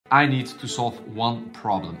I need to solve one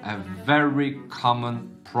problem, a very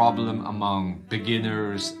common problem among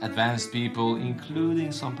beginners, advanced people,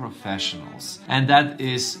 including some professionals. And that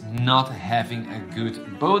is not having a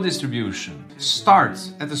good bow distribution. Start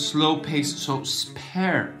at a slow pace, so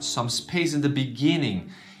spare some space in the beginning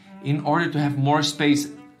in order to have more space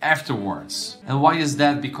afterwards. And why is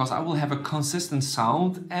that? Because I will have a consistent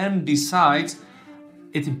sound, and besides,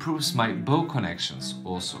 it improves my bow connections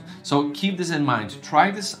also. So keep this in mind.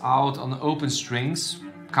 Try this out on open strings.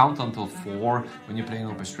 Count until 4 when you play an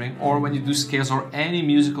open string, or when you do scales or any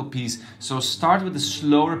musical piece. So start with a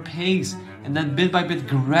slower pace, and then bit by bit,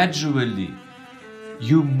 gradually,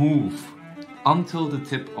 you move until the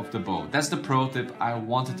tip of the bow. That's the pro tip I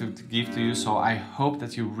wanted to give to you, so I hope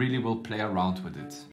that you really will play around with it.